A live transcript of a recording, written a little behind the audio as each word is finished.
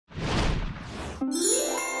We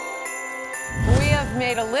have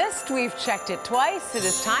made a list. We've checked it twice. It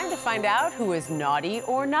is time to find out who is naughty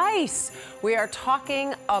or nice. We are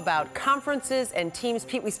talking about conferences and teams.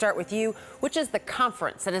 Pete, we start with you. Which is the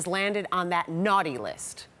conference that has landed on that naughty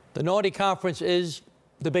list? The naughty conference is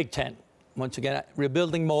the Big Ten. Once again,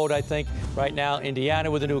 rebuilding mode, I think, right now. Indiana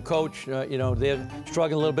with a new coach, you know, they're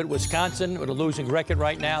struggling a little bit. Wisconsin with a losing record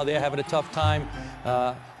right now. They're having a tough time.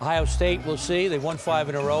 Ohio State, we'll see. They won 5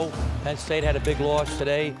 in a row. Penn State had a big loss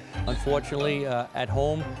today, unfortunately, at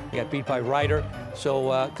home. They got beat by Rider. So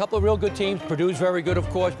a couple of real good teams. Purdue's very good, of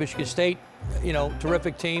course. Michigan State, you know,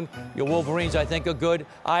 terrific team. Your Wolverines, I think, are good.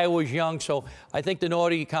 Iowa's young, so I think the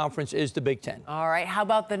naughty conference is the Big Ten. All right, how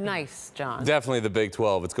about the nice, John? Definitely the Big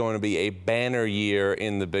 12. It's going to be a banner year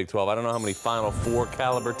in the Big 12. I don't know how many Final Four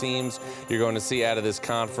caliber teams you're going to see out of this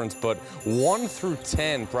conference, but 1 through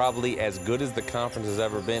 10 probably as good as the conference has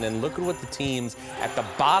ever been. And look at what the teams at the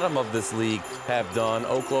bottom of this league have done.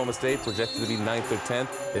 Oklahoma State projected to be 9th or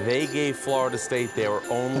 10th. They gave Florida State their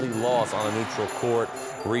only loss on a neutral court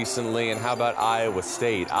recently. And how about Iowa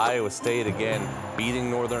State? Iowa State, again, beating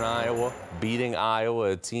Northern Iowa, beating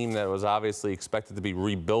Iowa, a team that was obviously expected to be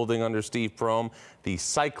rebuilding under Steve Prohm. The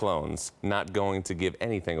Cyclones not going to give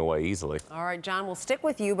anything away easily. All right, John, we'll stick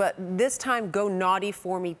with you, but this time go naughty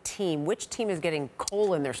for me team. Which team is getting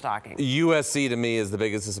coal in their stocking? USC, to me, is the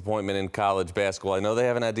biggest disappointment in college basketball. I know they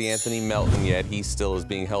haven't had DeAnthony Melton yet. He still is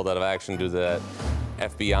being held out of action due to that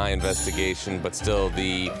FBI investigation, but still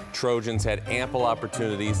the Trojans had ample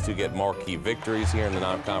opportunities to get marquee victories here in the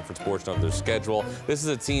non-conference portion of their schedule. This is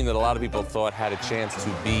a team that a lot of people thought had a chance to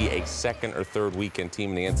be a second or third weekend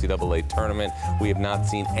team in the NCAA tournament. We have not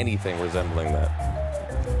seen anything resembling that.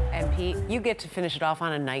 And Pete, you get to finish it off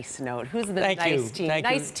on a nice note. Who's the nice team?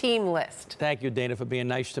 Nice team list. Thank you, Dana, for being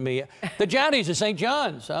nice to me. The Johnnies of St.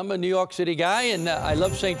 John's. I'm a New York City guy, and I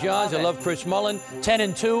love St. John's. I love Chris Mullen.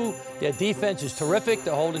 10-2. Their defense is terrific.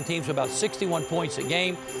 They're holding teams to about 61 points a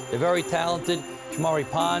game. They're very talented. Shamari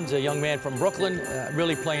Pons, a young man from Brooklyn,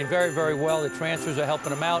 really playing very, very well. The transfers are helping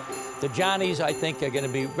them out. The Johnnies, I think, are going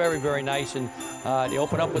to be very, very nice. And they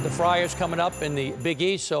open up with the Friars coming up in the Big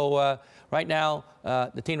East. So right now,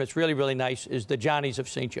 the team that's really, really nice is the Johnnies of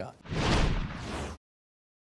St. John.